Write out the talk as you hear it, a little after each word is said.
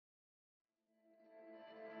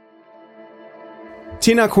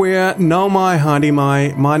Tēnā koe, nau mai, haere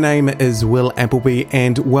mai. My name is Will Appleby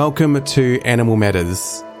and welcome to Animal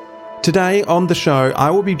Matters. Today on the show, I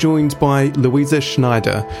will be joined by Luisa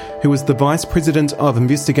Schneider, who is the Vice President of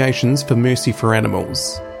Investigations for Mercy for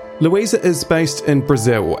Animals. Luisa is based in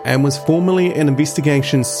Brazil and was formerly an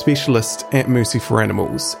investigations specialist at Mercy for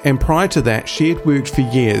Animals, and prior to that she had worked for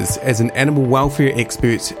years as an animal welfare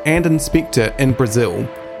expert and inspector in Brazil,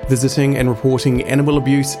 visiting and reporting animal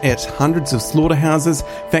abuse at hundreds of slaughterhouses,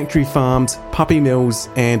 factory farms, puppy mills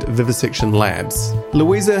and vivisection labs.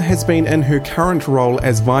 Luisa has been in her current role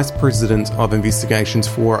as Vice President of Investigations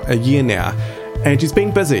for a year now, and she's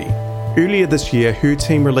been busy. Earlier this year, her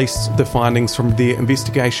team released the findings from their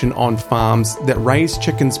investigation on farms that raise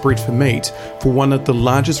chickens bred for meat for one of the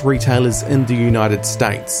largest retailers in the United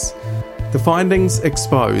States. The findings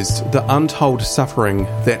exposed the untold suffering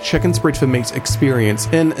that chickens bred for meat experience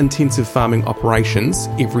in intensive farming operations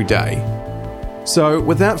every day. So,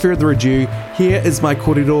 without further ado, here is my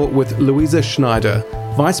kōrero with Luisa Schneider,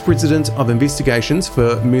 Vice President of Investigations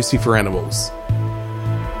for Mercy for Animals.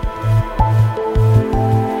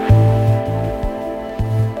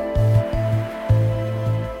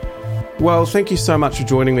 Well, thank you so much for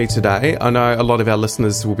joining me today. I know a lot of our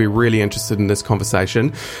listeners will be really interested in this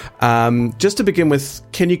conversation. Just to begin with,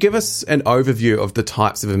 can you give us an overview of the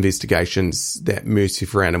types of investigations that Mercy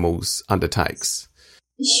for Animals undertakes?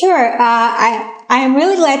 Sure. I am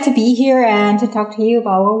really glad to be here and to talk to you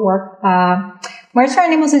about our work. Mercy for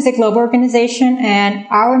Animals is a global organization, and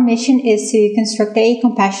our mission is to construct a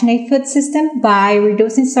compassionate food system by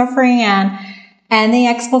reducing suffering and ending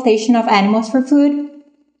exploitation of animals for food.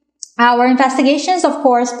 Our investigations, of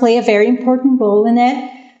course, play a very important role in it.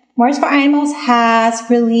 Mercy for Animals has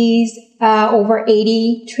released over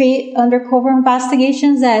 83 undercover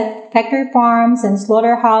investigations at factory farms and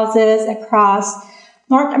slaughterhouses across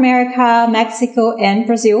North America, Mexico, and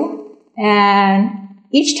Brazil. And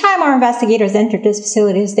each time our investigators enter these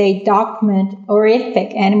facilities, they document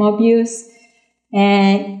horrific animal abuse,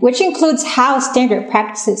 and which includes how standard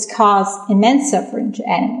practices cause immense suffering to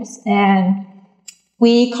animals. And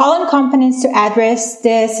we call on companies to address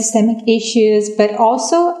the systemic issues, but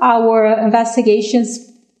also our investigations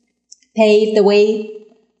pave the way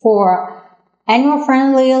for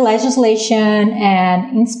animal-friendly legislation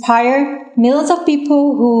and inspire millions of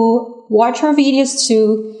people who watch our videos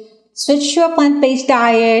to switch to a plant-based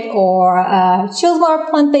diet or choose more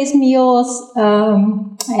plant-based meals.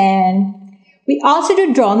 And we also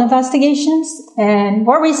do drone investigations and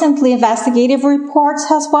more recently investigative reports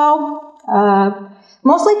as well.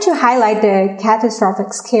 Mostly to highlight the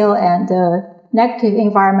catastrophic scale and the negative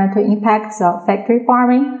environmental impacts of factory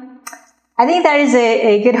farming. I think that is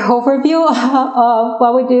a good overview of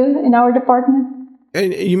what we do in our department.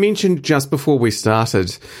 And you mentioned just before we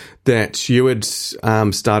started that you had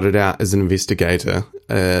started out as an investigator.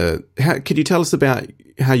 Could you tell us about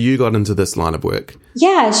how you got into this line of work?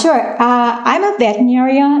 Yeah, sure. I'm a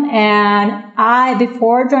veterinarian, and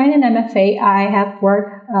before joining MFA, I have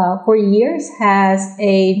worked for years as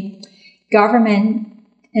a government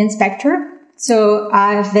inspector. So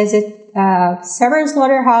I visit several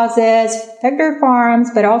slaughterhouses, factory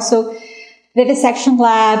farms, but also vivisection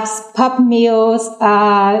labs, pup mills,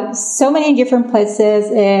 so many different places,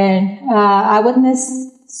 and I witnessed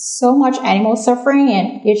so much animal suffering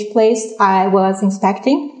in each place I was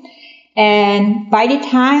inspecting. And by the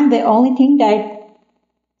time, the only thing that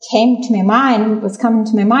coming to my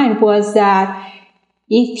mind was that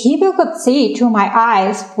if people could see through my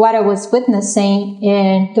eyes what I was witnessing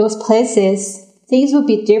in those places, things would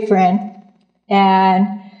be different. And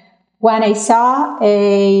when I saw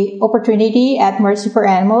a opportunity at Mercy for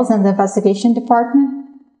Animals in the investigation department,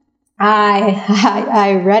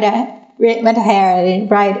 I went ahead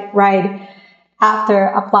and right after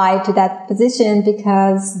applied to that position,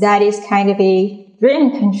 because that is kind of a dream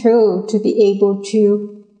come true to be able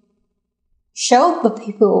to show the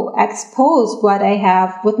people, expose what I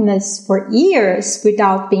have witnessed for years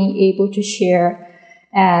without being able to share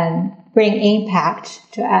and bring impact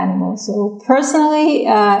to animals. So personally,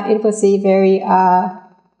 it was a very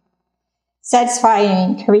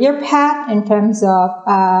satisfying career path in terms of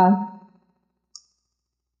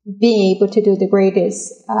being able to do the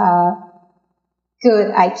greatest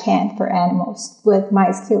good I can for animals with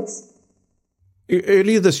my skills.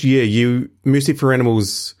 Earlier this year, Mercy for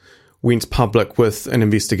Animals went public with an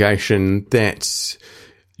investigation that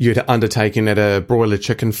you'd undertaken at a broiler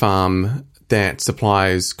chicken farm that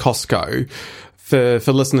supplies Costco. For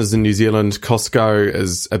listeners in New Zealand, Costco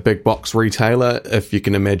is a big box retailer. If you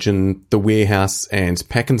can imagine the warehouse and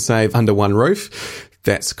Pack and Save under one roof,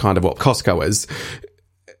 that's kind of what Costco is.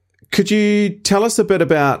 Could you tell us a bit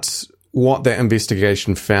about what that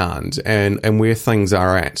investigation found and where things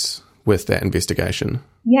are at with that investigation?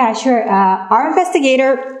 Yeah, sure. Our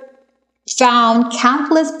investigator found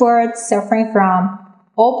countless birds suffering from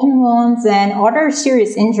open wounds and other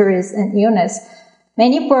serious injuries and illness.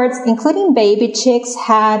 Many birds, including baby chicks,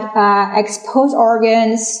 had exposed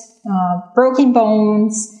organs, broken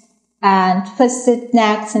bones, and twisted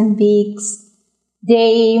necks and beaks.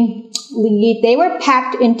 They were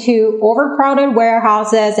packed into overcrowded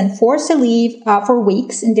warehouses and forced to leave for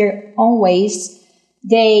weeks in their own waste.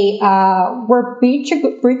 They were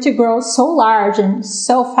bred to grow so large and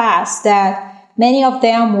so fast that many of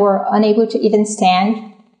them were unable to even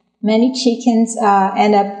stand. Many chickens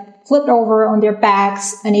end up flipped over on their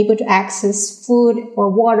backs, unable to access food or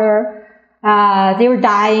water. They were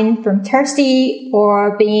dying from thirsty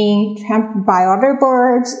or being trampled by other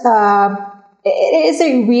birds. It is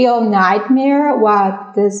a real nightmare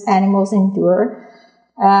what these animals endure.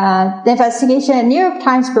 The investigation at New York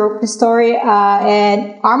Times broke the story,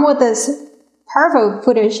 and armed with this powerful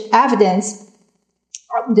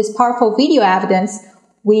video evidence,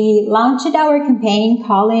 we launched our campaign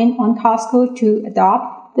calling on Costco to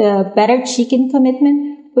adopt the Better Chicken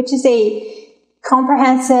Commitment, which is a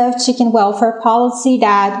comprehensive chicken welfare policy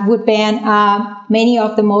that would ban many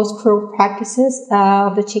of the most cruel practices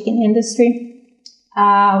of the chicken industry.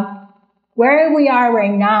 Where we are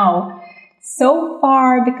right now, so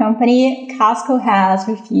far the company Costco has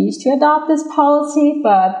refused to adopt this policy,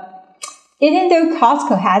 but even though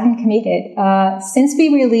Costco hasn't committed, since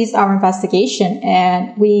we released our investigation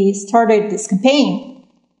and we started this campaign,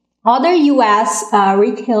 other U.S.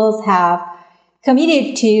 retailers have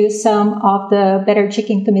committed to some of the Better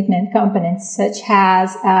Chicken Commitment components, such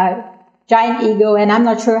as Giant Eagle, and I'm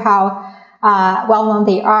not sure how well-known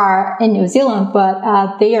they are in New Zealand,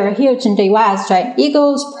 but they are huge in the U.S., Giant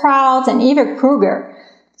Eagle, Sprouts, and even Kruger.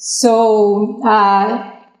 So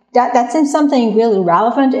that seems something really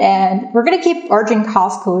relevant, and we're going to keep urging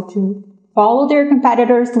Costco to follow their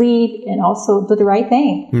competitors' lead and also do the right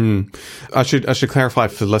thing. I should clarify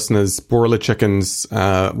for listeners, broiler chickens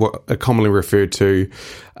are commonly referred to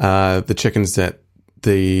the chickens that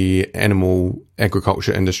the animal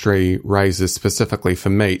agriculture industry raises specifically for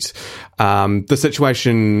meat. The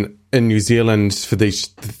situation in New Zealand for these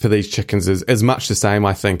chickens is much the same,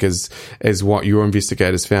 I think, as what your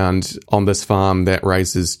investigators found on this farm that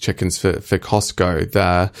raises chickens for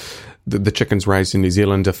Costco. The chickens raised in New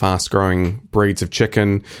Zealand are fast-growing breeds of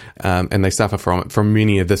chicken, and they suffer from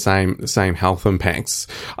many of the same health impacts.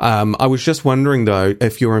 I was just wondering, though,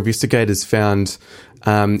 if your investigators found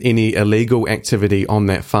any illegal activity on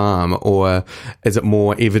that farm, or is it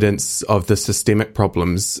more evidence of the systemic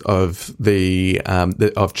problems of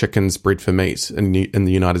of chickens bred for meat in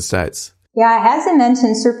the United States? Yeah, as I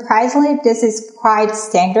mentioned, surprisingly, this is quite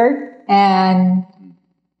standard, and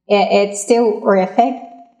it's still horrific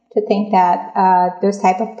to think that those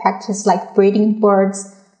type of practices, like breeding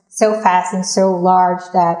birds so fast and so large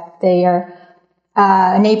that they are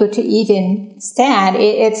unable to even stand,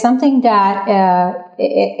 it's something that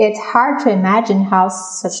it's hard to imagine how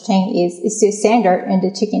such thing is still standard in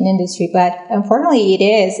the chicken industry, but unfortunately it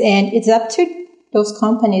is, and it's up to those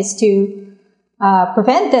companies to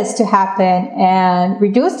prevent this to happen and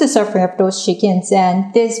reduce the suffering of those chickens.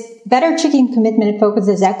 And this Better Chicken Commitment focuses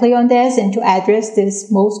exactly on this and to address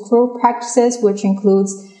these most cruel practices, which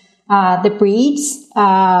includes the breeds.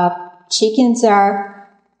 Chickens are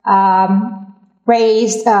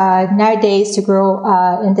raised nowadays to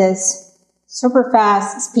grow in this super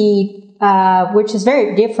fast speed, which is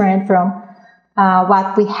very different from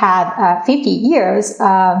what we had 50 years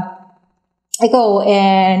ago.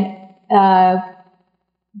 And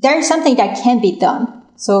there is something that can be done.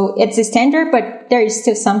 So it's a standard, but there is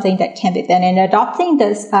still something that can be done. And adopting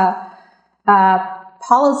this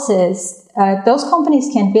policies, those companies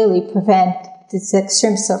can really prevent this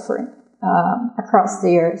extreme suffering across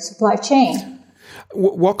their supply chain.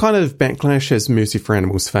 What kind of backlash has Mercy for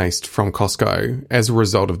Animals faced from Costco as a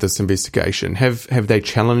result of this investigation? Have they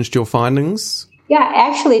challenged your findings? Yeah,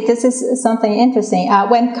 actually, this is something interesting.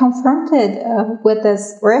 When confronted with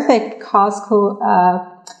this horrific Costco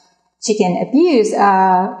chicken abuse,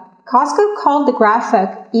 Costco called the graphic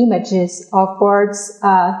images of birds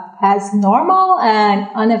as normal and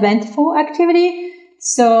uneventful activity.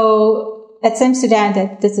 So it seems to them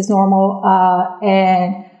that this is normal,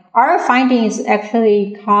 and our findings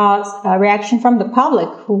actually caused a reaction from the public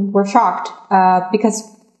who were shocked because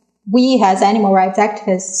we, as animal rights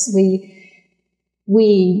activists,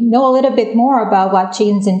 we know a little bit more about what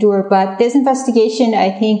chickens endure. But this investigation,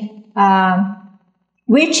 I think,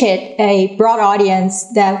 reached a broad audience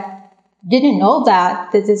that didn't know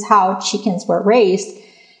that this is how chickens were raised.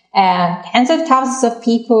 And tens of thousands of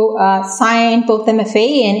people signed both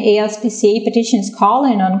MFA and ASPCA petitions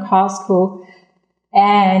calling on Costco.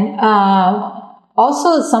 And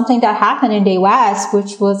also something that happened in the U.S.,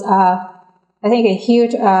 which was, I think, a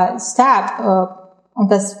huge step on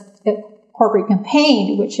this corporate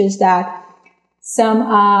campaign, which is that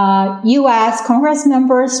some U.S. Congress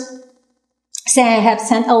members have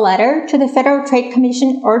sent a letter to the Federal Trade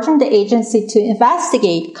Commission urging the agency to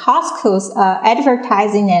investigate Costco's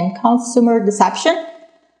advertising and consumer deception.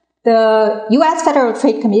 The U.S. Federal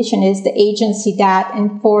Trade Commission is the agency that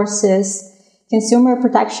enforces consumer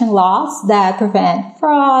protection laws that prevent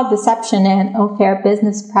fraud, deception, and unfair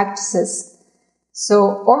business practices.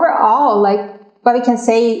 So overall, what we can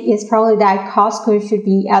say is probably that Costco should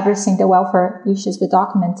be addressing the welfare issues we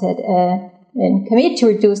documented and commit to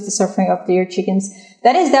reduce the suffering of their chickens.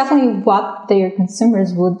 That is definitely what their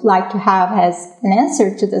consumers would like to have as an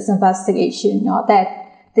answer to this investigation, not that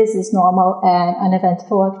this is normal and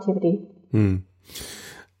uneventful activity.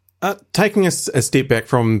 Taking a step back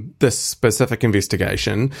from this specific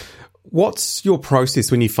investigation, what's your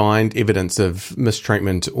process when you find evidence of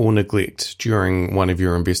mistreatment or neglect during one of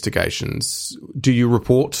your investigations? Do you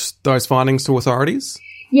report those findings to authorities?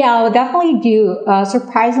 Yeah, I definitely do.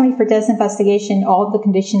 Surprisingly, for this investigation, all the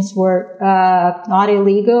conditions were not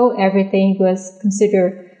illegal. Everything was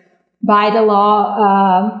considered by the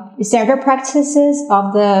law standard practices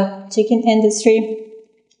of the chicken industry.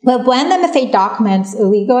 But when the MFA documents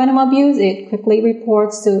illegal animal abuse, it quickly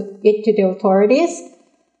reports to the authorities.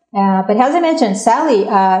 But as I mentioned, sadly,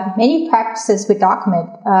 many practices we document,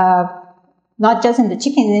 not just in the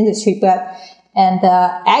chicken industry, but in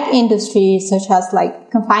the egg industry, such as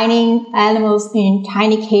confining animals in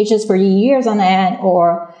tiny cages for years on end,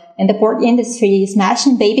 or in the pork industry,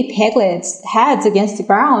 smashing baby piglets' heads against the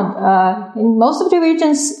ground. In most of the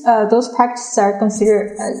regions, those practices are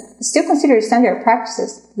still considered standard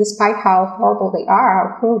practices, despite how horrible they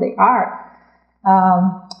are, how cruel they are.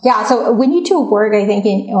 So we need to work, I think,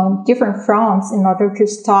 on different fronts in order to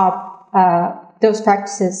stop those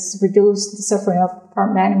practices, reduce the suffering of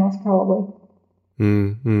farmed animals, probably.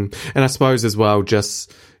 Mm-hmm. And I suppose as well,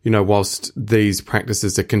 just, whilst these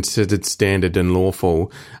practices are considered standard and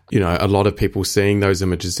lawful, a lot of people seeing those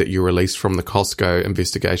images that you released from the Costco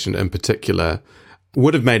investigation in particular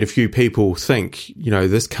would have made a few people think,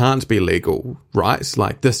 this can't be legal, right?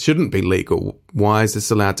 This shouldn't be legal. Why is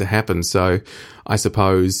this allowed to happen? So I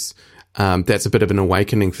suppose that's a bit of an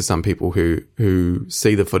awakening for some people who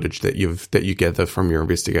see the footage that you gather from your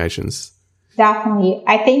investigations. Definitely.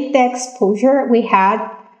 I think the exposure we had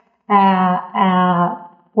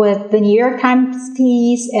with the New York Times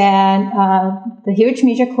piece and the huge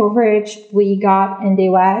media coverage we got in the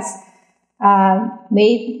U.S.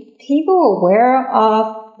 Made people aware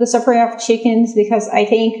of the suffering of chickens, because I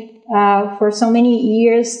think for so many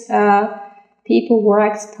years people were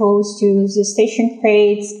exposed to gestation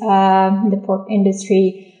crates in the pork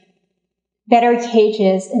industry, better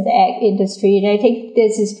cages in the egg industry. And I think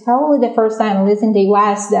this is probably the first time, at least in the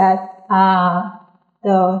U.S., that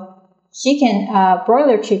the chicken,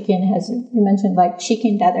 broiler chicken, as you mentioned,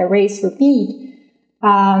 chicken that are raised for meat,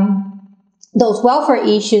 those welfare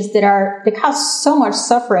issues that cause so much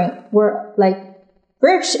suffering were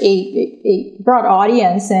reached a broad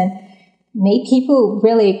audience and made people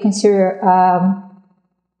really consider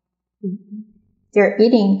they're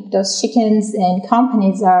eating those chickens, and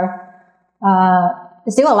companies are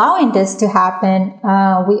still allowing this to happen.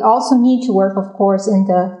 We also need to work, of course, in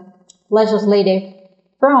the legislative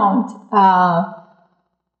front.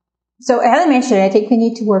 So as I mentioned, I think we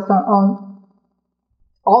need to work on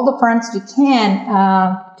all the fronts we can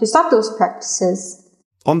to stop those practices.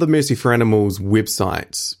 On the Mercy for Animals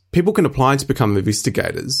website, people can apply to become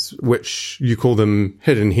investigators, which you call them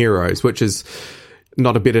hidden heroes, which is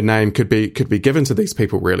not a better name could be given to these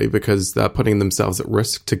people, really, because they're putting themselves at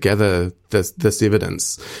risk to gather this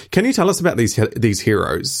evidence. Can you tell us about these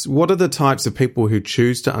heroes? What are the types of people who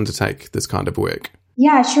choose to undertake this kind of work?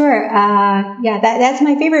 Yeah, sure. That's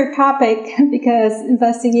my favorite topic because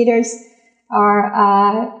investigators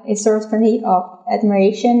are a source for me of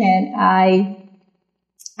admiration, and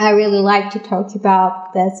I really like to talk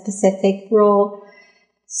about that specific role.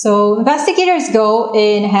 So investigators go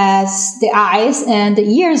in as the eyes and the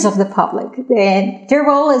ears of the public. And their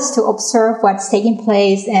role is to observe what's taking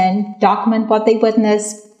place and document what they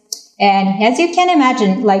witness. And as you can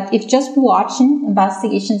imagine, if just watching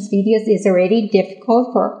investigations videos is already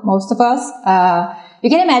difficult for most of us, you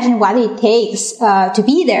can imagine what it takes to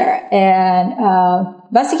be there. And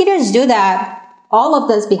investigators do that all of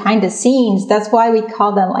this behind the scenes. That's why we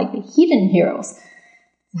call them like the hidden heroes.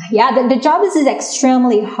 Yeah, the job is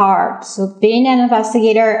extremely hard. So being an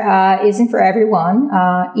investigator isn't for everyone.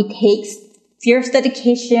 It takes fierce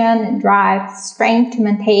dedication and drive, strength to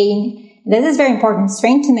maintain. This is very important,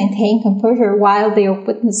 strength to maintain composure while they are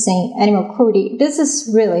witnessing animal cruelty. This is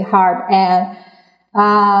really hard. And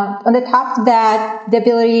on the top of that, the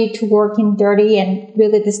ability to work in dirty and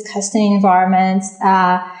really disgusting environments,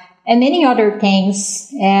 and many other things.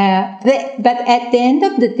 But at the end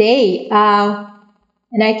of the day,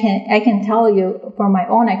 and I can tell you from my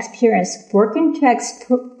own experience, working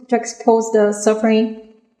to expose the suffering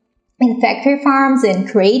in factory farms and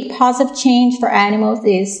create positive change for animals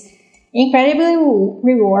is incredibly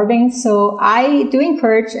rewarding. So I do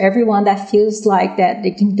encourage everyone that feels like that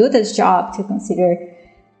they can do this job to consider.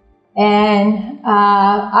 And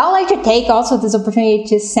I would like to take also this opportunity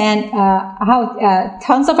to send out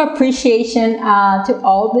tons of appreciation to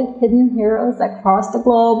all the hidden heroes across the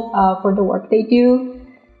globe for the work they do.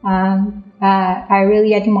 I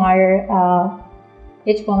really admire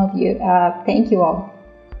each one of you. Thank you all.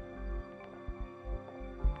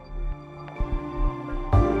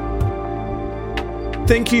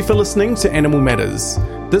 Thank you for listening to Animal Matters.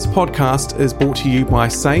 This podcast is brought to you by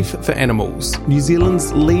Safe for Animals, New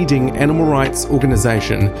Zealand's leading animal rights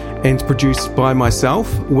organisation, and produced by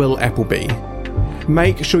myself, Will Appleby.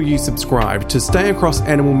 Make sure you subscribe to stay across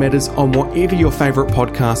Animal Matters on whatever your favourite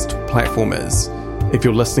podcast platform is. If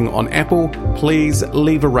you're listening on Apple, please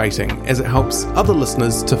leave a rating as it helps other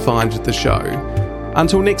listeners to find the show.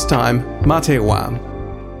 Until next time, mā te wā.